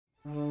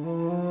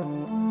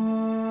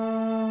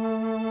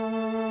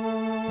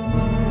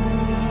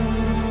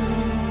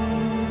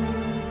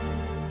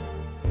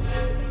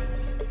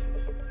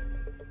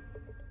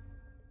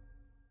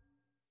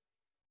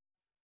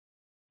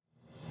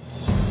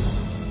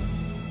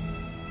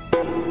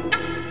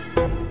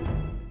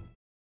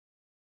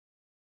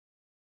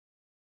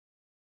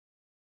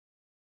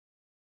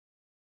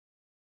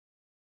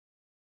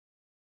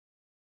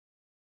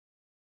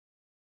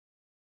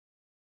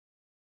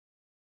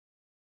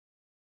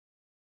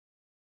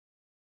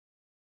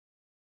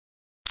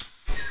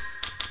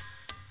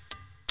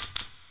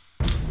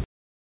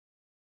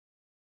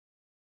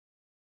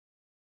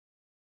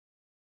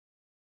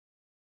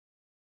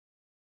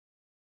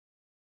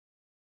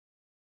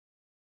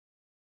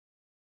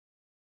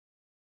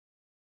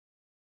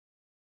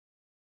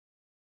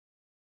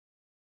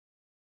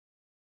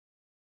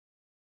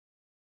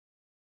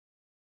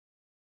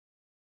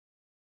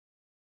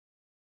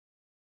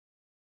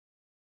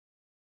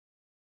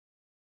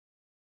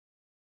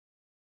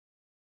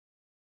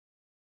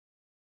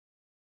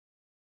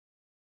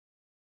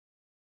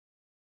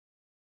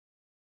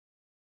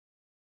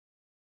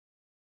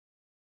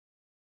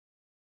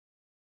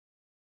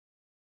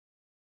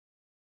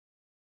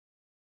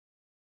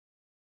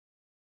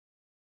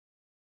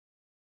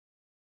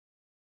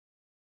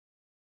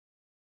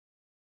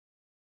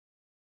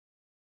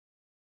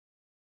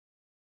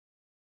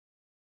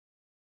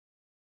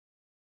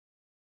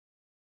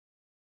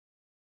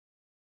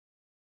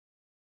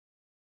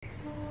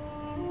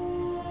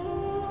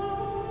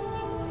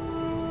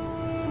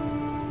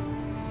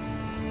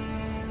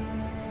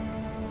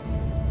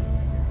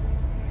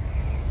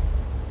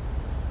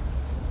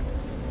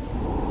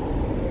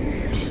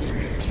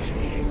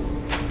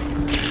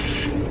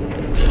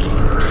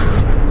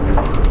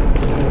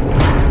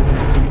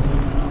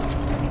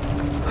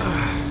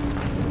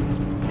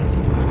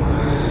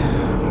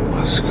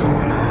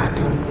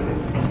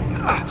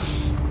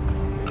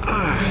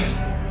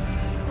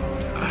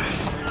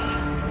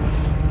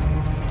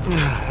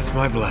That's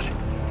my blood.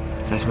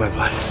 That's my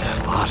blood. It's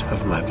a lot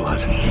of my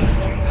blood.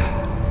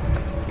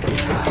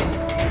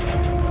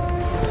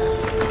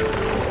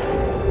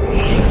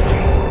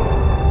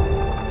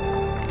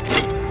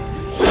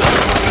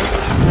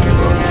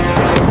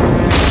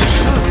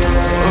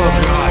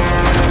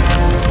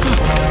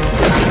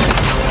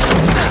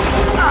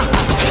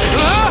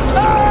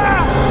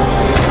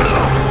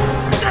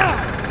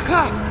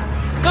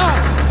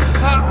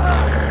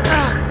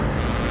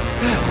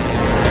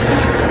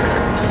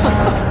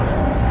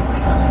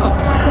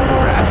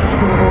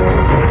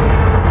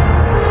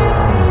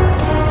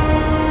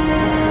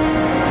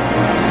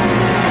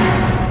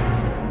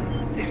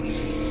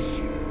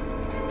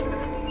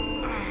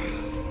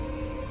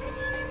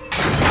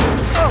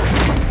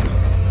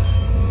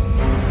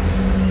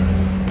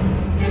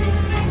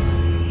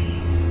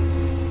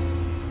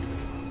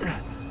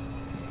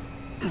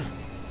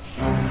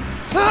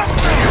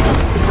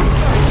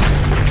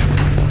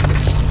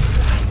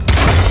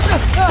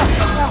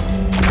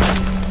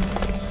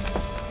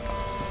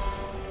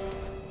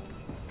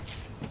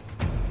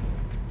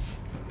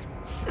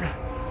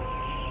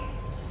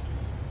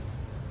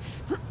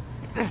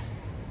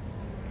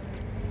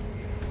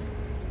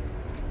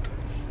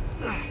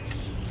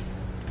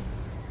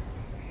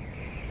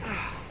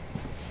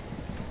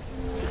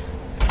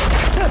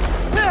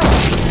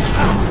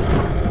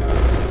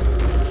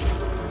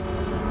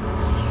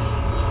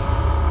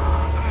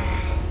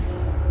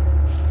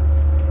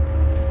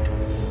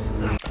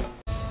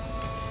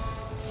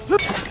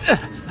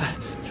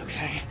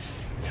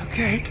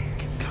 Okay,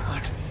 come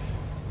on.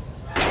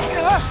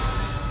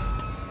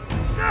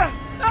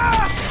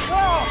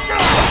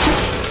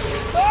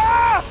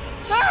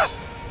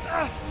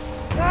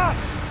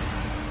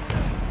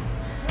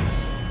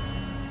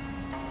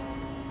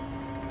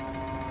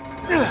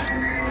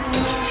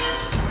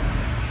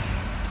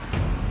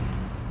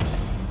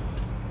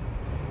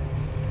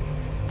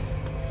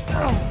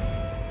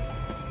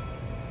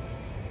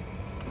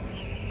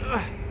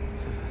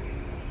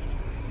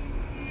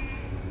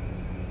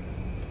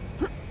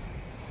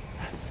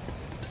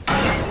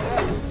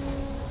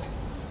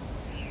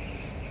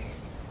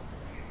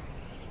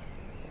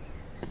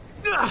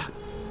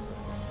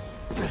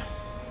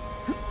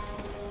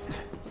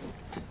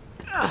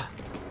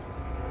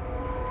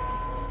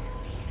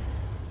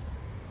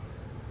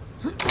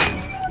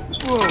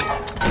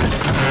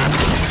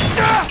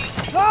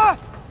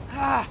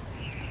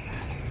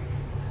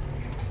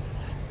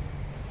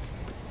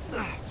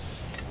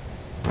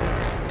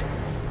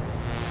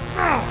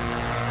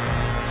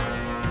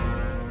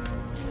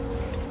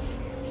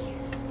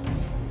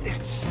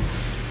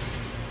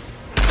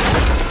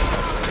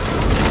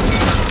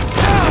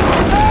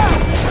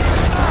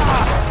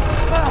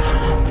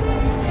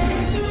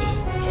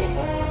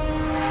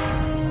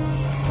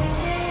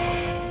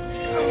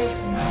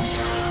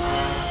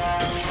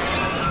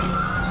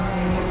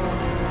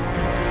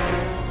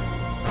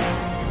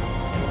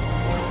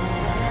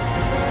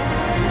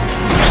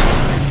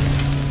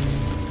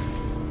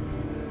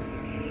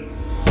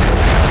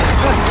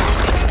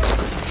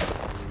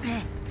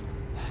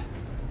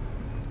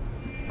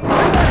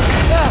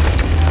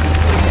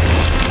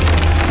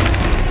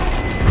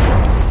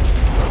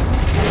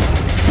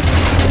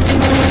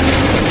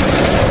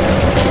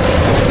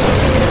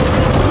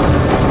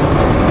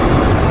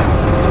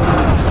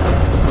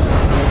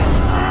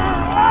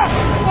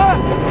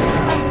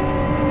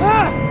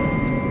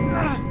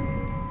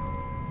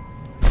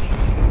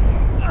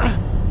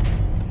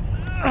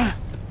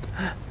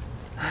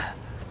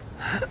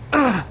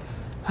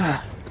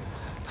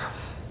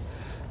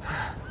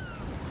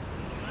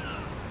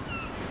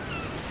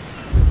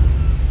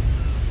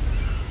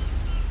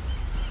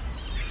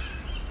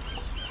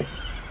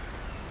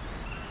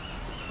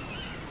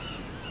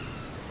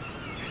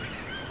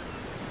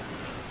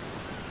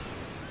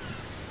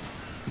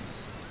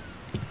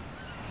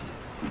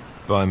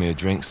 buy me a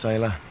drink,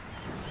 sailor?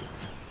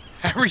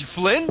 Harry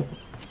Flynn?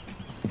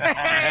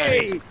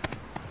 Hey!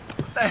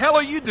 What the hell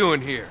are you doing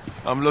here?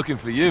 I'm looking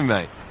for you,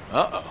 mate.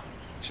 Uh-oh.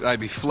 Should I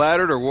be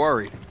flattered or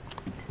worried?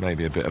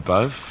 Maybe a bit of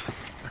both.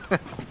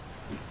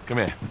 Come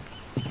here.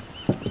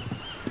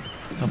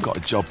 I've got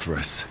a job for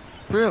us.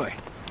 Really?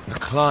 The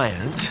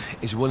client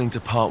is willing to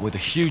part with a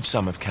huge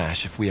sum of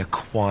cash if we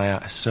acquire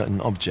a certain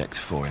object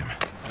for him.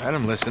 All right,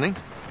 I'm listening.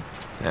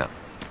 Now,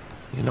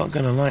 you're not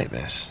gonna like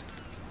this.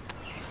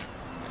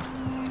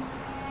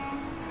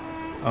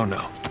 Oh,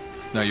 no.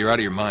 No, you're out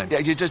of your mind. Yeah,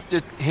 you just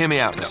hear me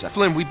out for a second.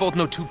 Flynn, we both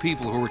know two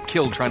people who were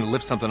killed trying to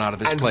lift something out of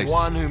this place. And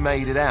one who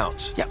made it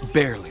out. Yeah,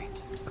 barely.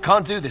 I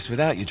can't do this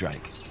without you,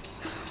 Drake.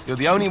 You're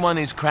the only one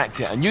who's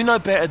cracked it, and you know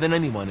better than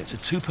anyone it's a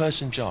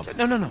two-person job.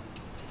 No.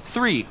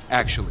 3,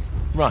 actually.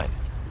 Right.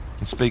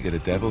 And speak of the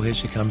devil, here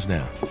she comes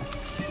now.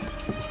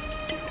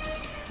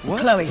 What?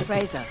 Chloe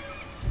Fraser.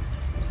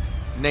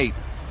 Nate.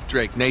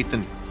 Drake.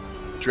 Nathan.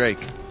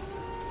 Drake.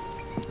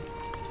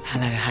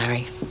 Hello,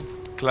 Harry.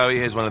 Chloe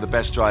here's one of the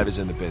best drivers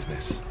in the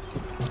business.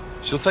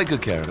 She'll take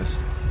good care of us.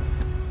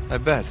 I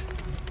bet.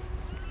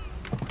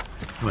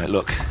 Right,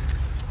 look.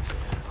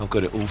 I've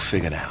got it all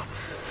figured out.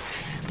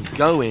 We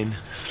go in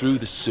through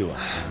the sewer.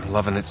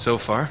 Loving it so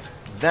far.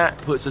 That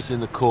puts us in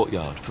the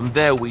courtyard. From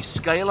there, we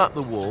scale up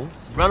the wall,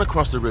 run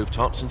across the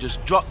rooftops, and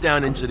just drop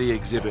down into the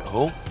exhibit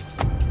hall.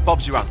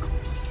 Bob's your uncle.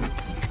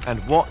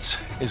 And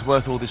what is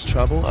worth all this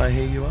trouble, I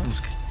hear you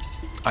ask?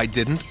 I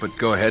didn't, but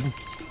go ahead.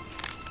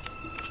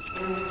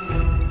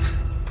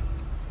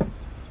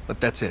 But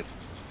that's it.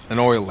 An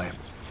oil lamp.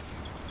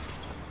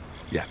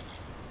 Yeah.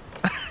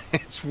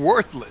 It's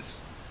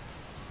worthless.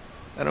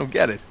 I don't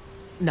get it.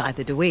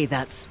 Neither do we.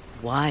 That's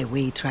why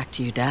we tracked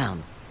you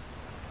down.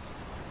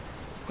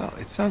 Well,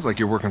 it sounds like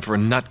you're working for a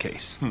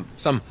nutcase.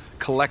 Some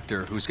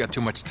collector who's got too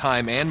much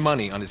time and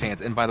money on his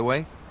hands. And by the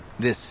way,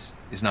 this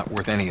is not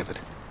worth any of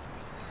it.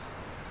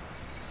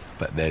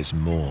 But there's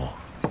more.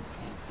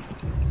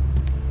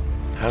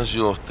 How's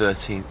your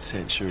 13th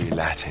century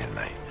Latin,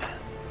 mate?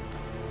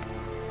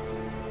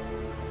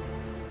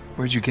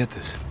 Where'd you get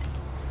this?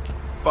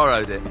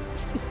 Borrowed it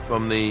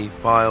from the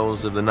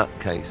files of the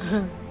nutcase.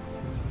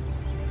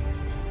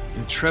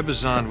 In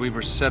Trebizond, we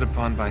were set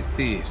upon by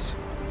thieves.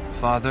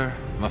 Father,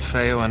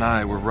 Maffeo, and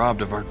I were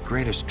robbed of our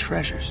greatest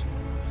treasures.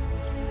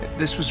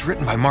 This was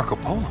written by Marco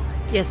Polo.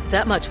 Yes,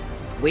 that much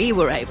we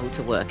were able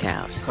to work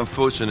out.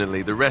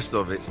 Unfortunately, the rest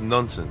of it's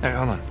nonsense. Hey,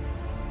 hold on.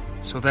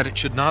 So that it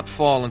should not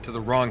fall into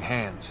the wrong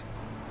hands,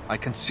 I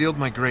concealed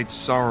my great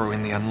sorrow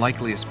in the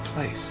unlikeliest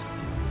place.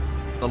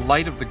 The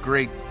light of the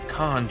great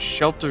Khan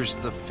shelters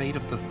the fate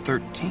of the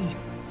 13.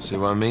 See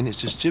what I mean? It's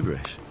just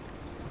gibberish.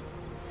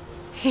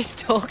 He's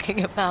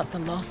talking about the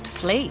lost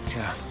fleet.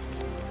 Yeah.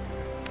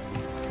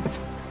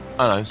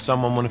 I know,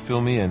 someone want to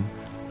fill me in?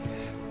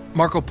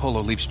 Marco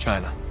Polo leaves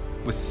China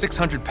with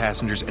 600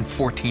 passengers and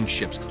 14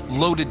 ships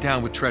loaded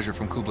down with treasure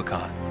from Kublai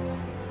Khan.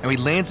 And he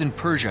lands in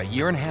Persia a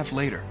year and a half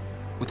later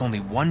with only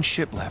 1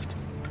 ship left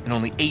and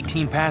only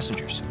 18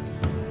 passengers.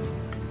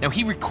 Now,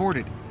 he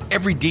recorded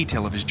every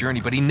detail of his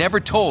journey, but he never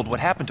told what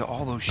happened to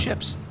all those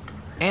ships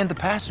and the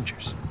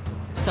passengers.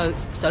 So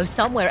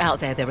somewhere out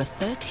there are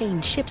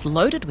 13 ships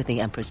loaded with the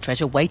Emperor's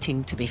treasure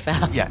waiting to be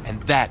found. Yeah,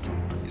 and that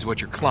is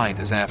what your client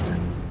is after.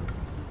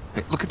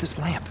 Hey, look at this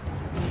lamp.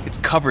 It's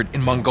covered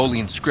in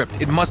Mongolian script.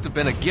 It must have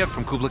been a gift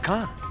from Kublai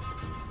Khan.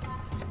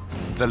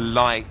 The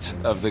light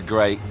of the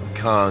great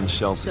Khan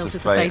shelters the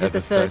fate of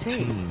the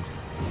 13.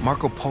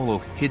 Marco Polo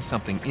hid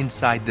something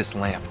inside this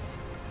lamp.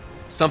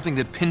 Something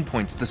that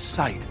pinpoints the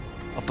site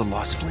of the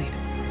lost fleet.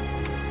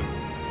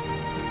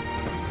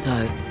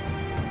 So,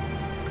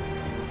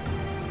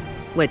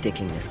 we're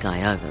dicking this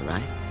guy over,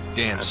 right?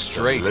 Damn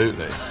straight.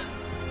 Absolutely.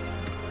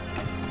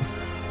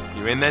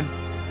 You in then?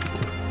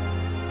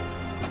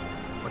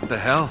 What the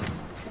hell?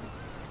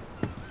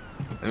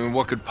 I mean,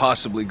 what could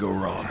possibly go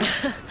wrong?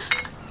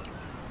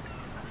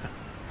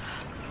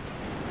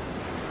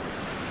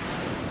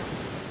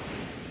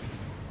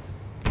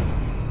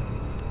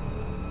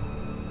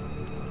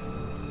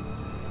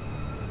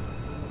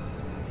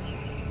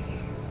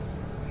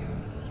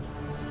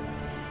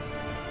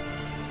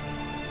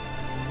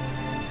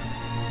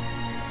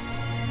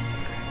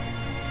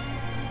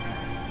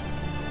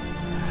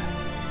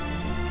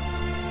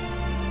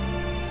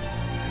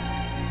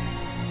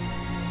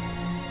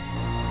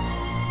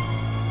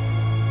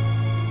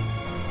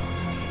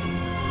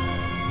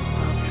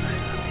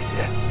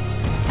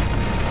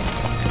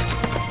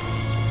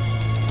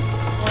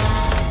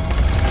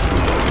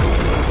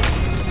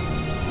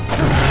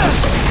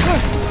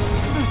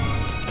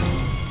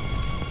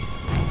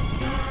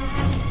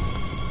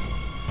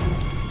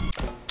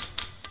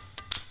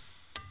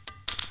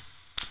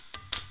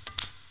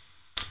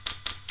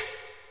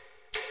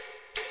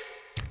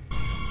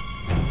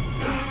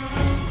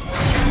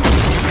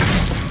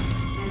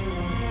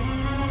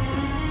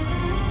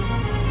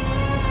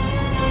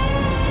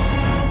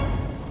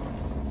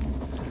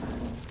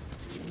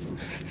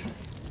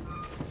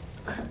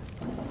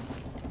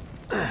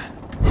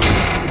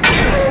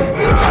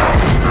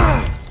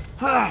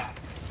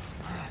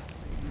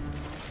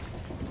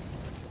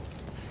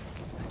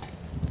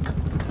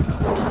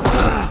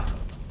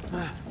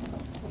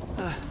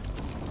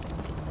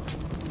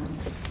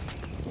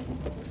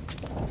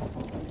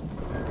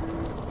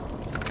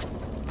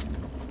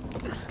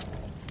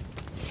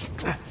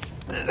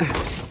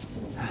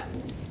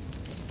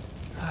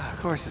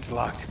 course it's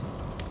locked.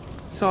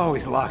 It's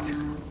always locked.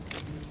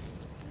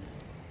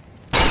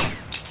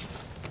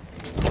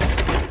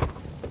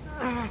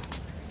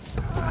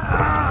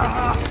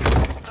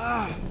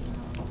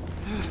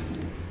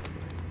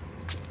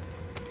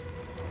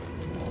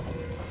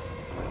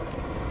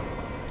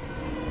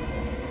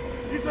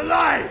 He's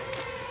alive!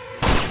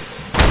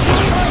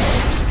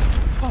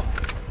 Oh.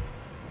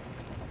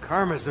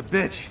 Karma's a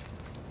bitch.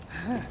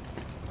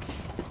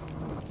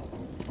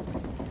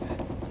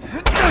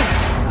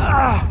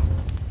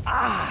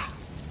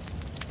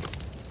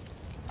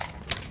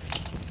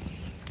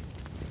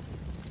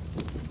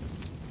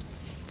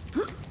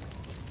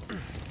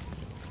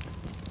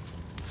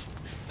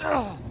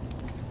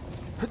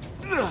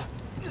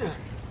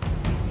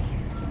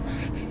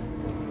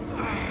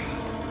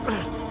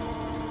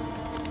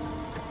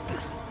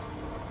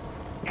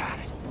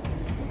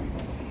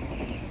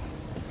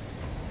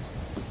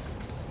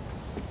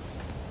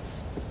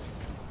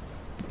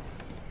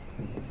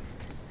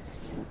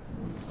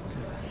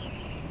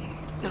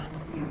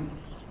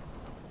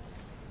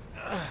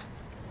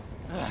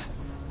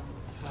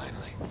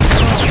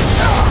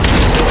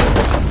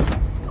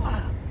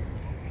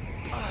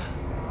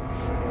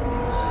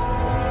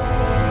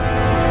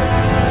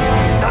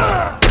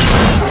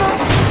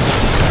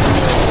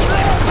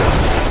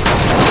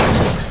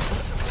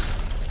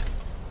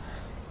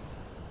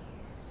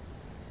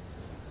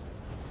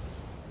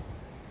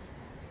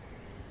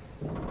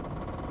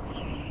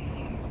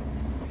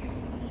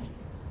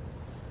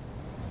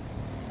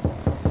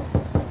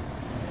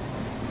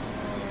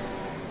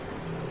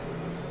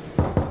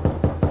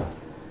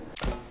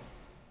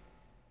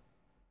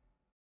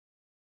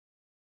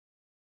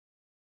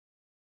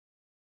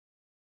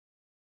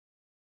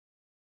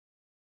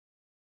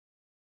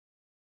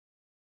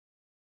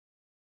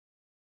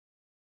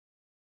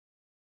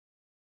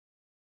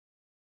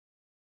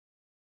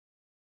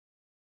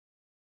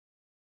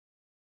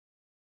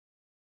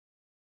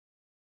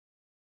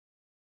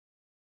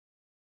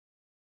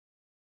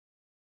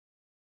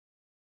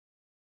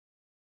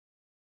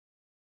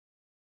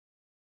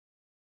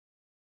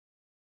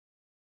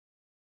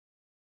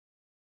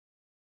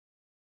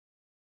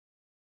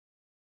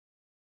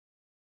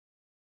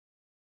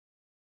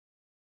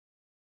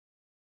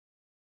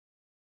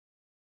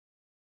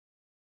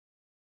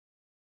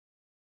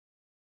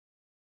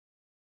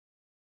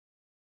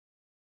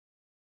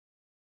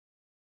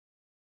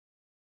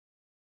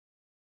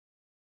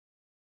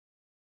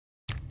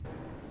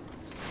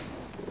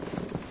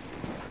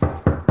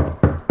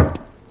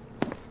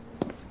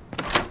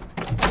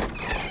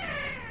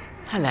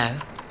 Hello.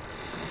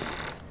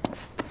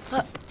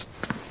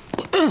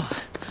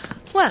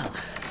 Well,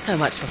 so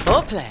much for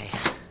foreplay.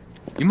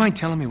 You mind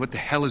telling me what the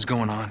hell is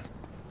going on?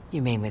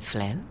 You mean with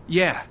Flynn?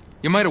 Yeah,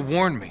 you might have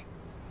warned me.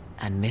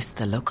 And missed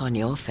the look on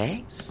your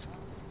face?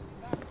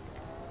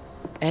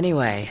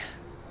 Anyway,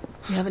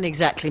 you haven't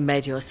exactly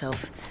made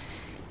yourself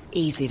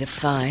easy to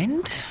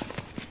find.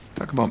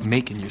 Talk about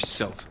making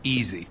yourself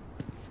easy.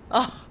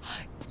 Oh,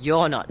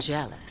 you're not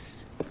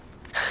jealous.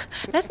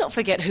 Let's not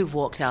forget who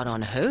walked out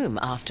on whom.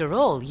 After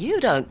all, you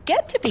don't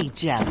get to be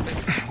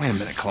jealous. Wait a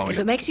minute, Chloe. If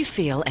it makes you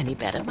feel any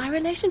better, my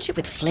relationship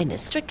with Flynn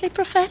is strictly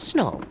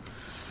professional.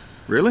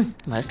 Really?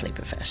 Mostly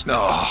professional.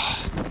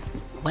 Oh.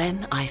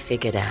 When I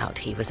figured out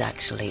he was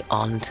actually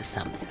on to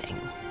something,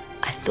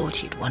 I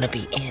thought you'd want to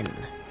be in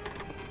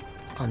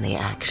on the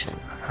action.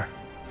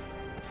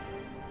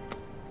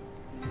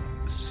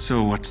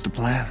 So what's the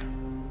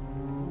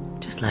plan?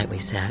 Just like we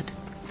said.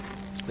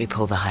 We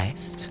pull the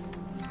heist,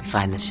 we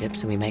find the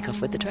ships, and we make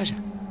off with the treasure.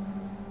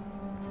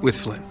 With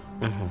Flynn?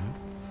 Mm-hmm.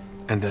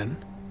 And then?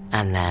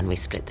 And then we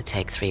split the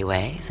take 3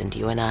 ways, and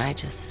you and I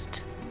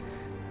just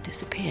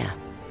disappear.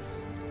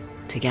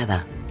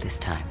 Together, this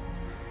time.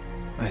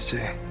 I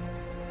see.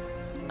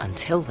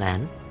 Until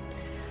then,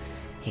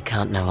 he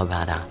can't know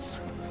about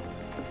us.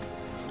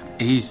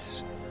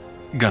 He's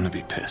gonna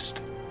be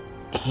pissed.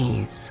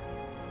 He's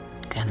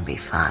gonna be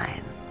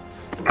fine.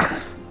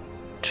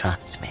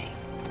 Trust me.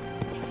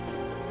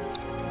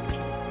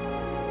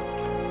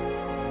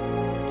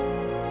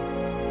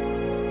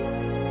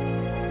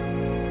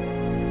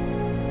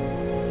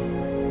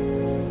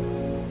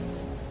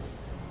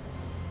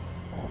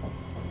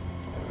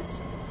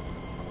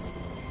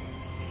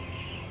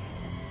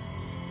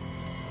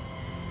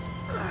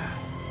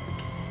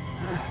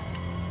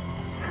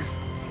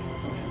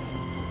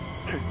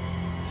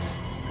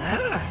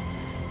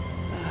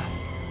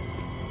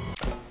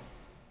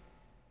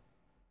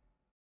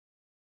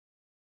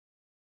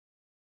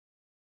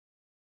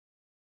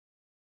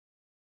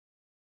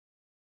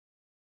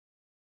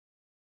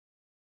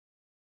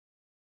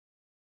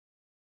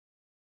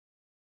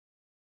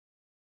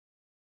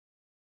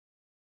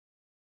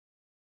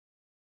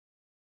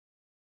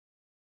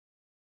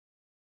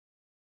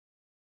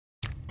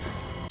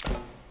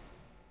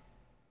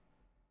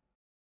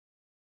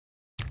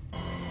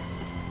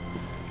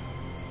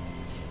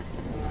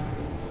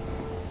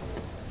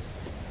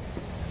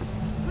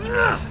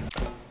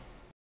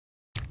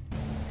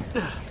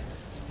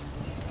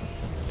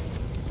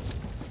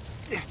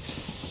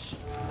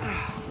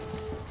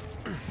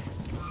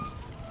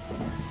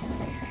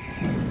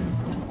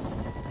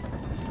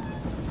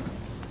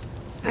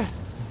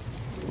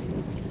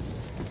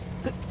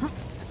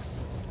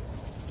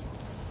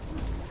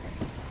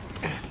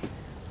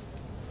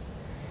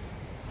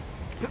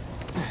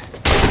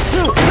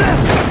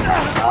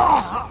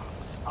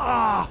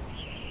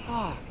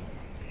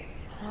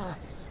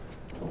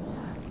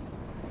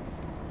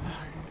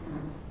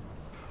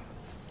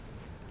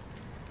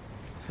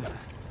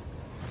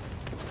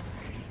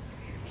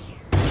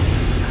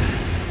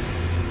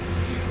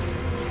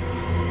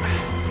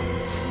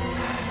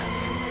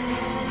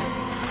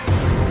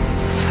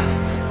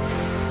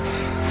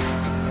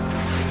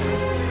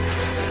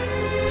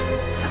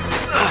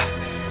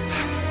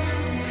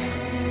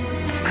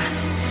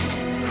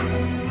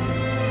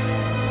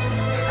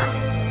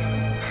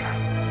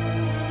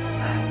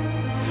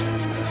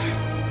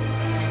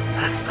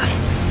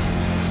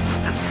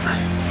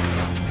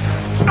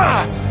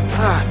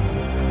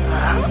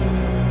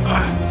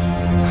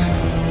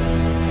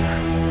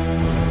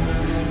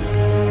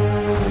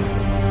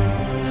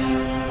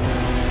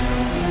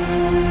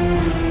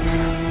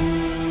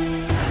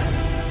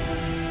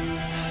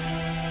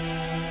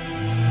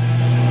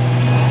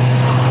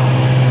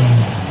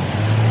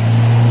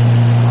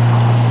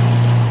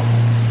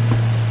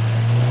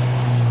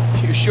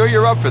 You sure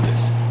you're up for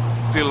this?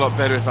 Feel a lot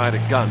better if I had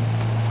a gun.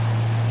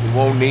 We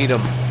won't need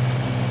them.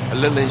 A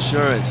little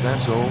insurance,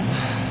 that's all.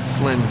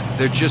 Flynn,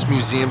 they're just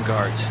museum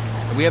guards.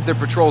 And we have their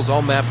patrols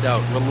all mapped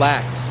out.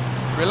 Relax.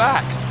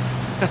 Relax.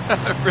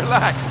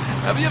 Relax.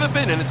 Have you ever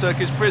been in a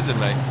Turkish prison,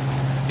 mate?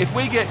 If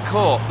we get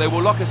caught, they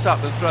will lock us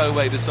up and throw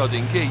away the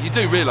sodding key. You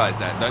do realise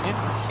that, don't you?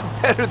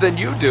 Better than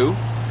you do.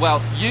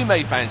 Well, you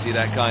may fancy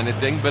that kind of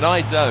thing, but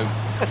I don't.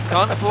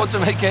 Can't afford to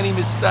make any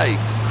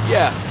mistakes.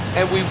 Yeah,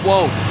 and we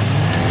won't.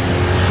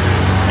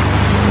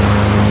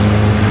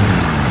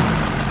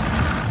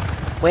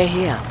 We're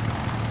here.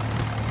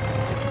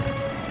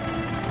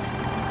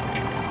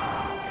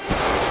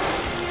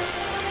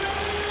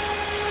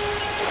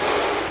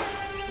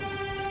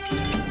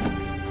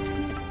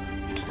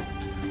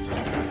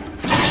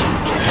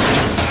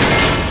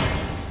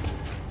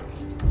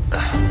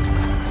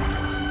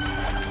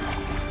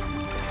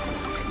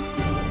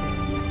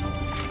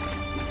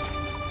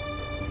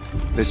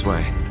 This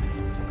way.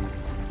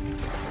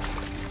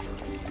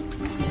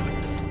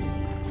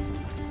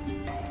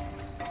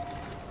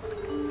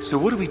 So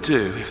what do we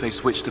do if they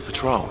switch the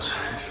patrols?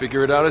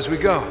 Figure it out as we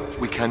go.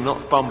 We cannot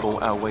fumble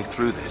our way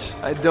through this.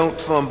 I don't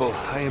fumble,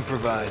 I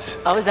improvise.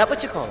 Oh, is that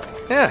what you call it?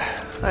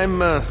 Yeah,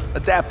 I'm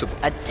adaptable.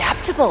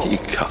 Adaptable. You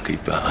cocky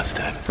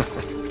bastard.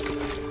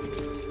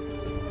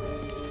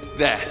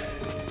 There.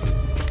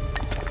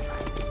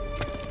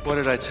 What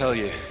did I tell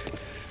you?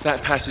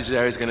 That passage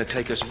there is going to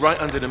take us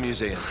right under the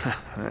museum.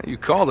 You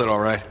called it all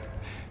right.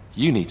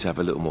 You need to have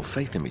a little more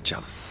faith in me,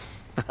 chum.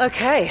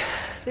 Okay,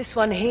 this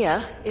one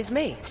here is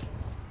me.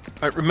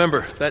 All right,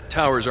 remember, that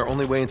tower's our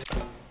only way into...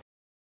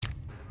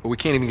 But we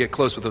can't even get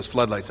close with those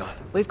floodlights on.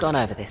 We've gone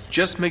over this.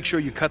 Just make sure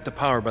you cut the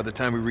power by the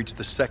time we reach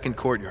the second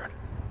courtyard.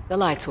 The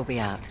lights will be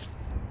out.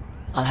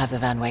 I'll have the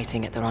van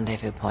waiting at the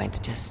rendezvous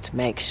point. Just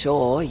make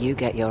sure you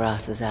get your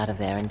asses out of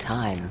there in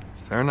time.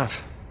 Fair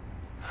enough.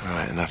 All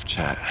right, enough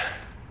chat.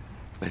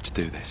 Let's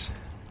do this.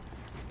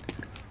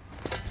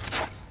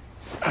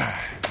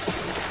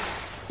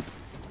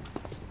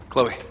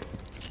 Chloe.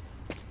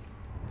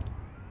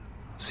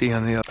 See you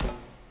on the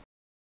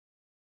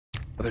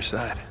other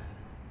side.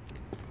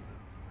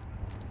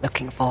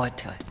 Looking forward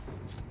to it.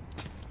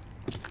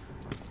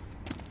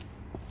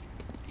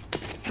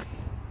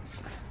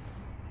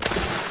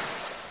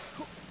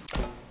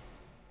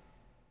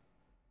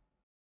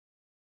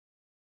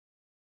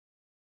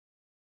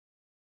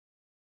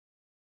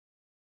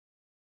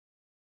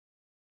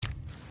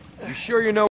 You sure you know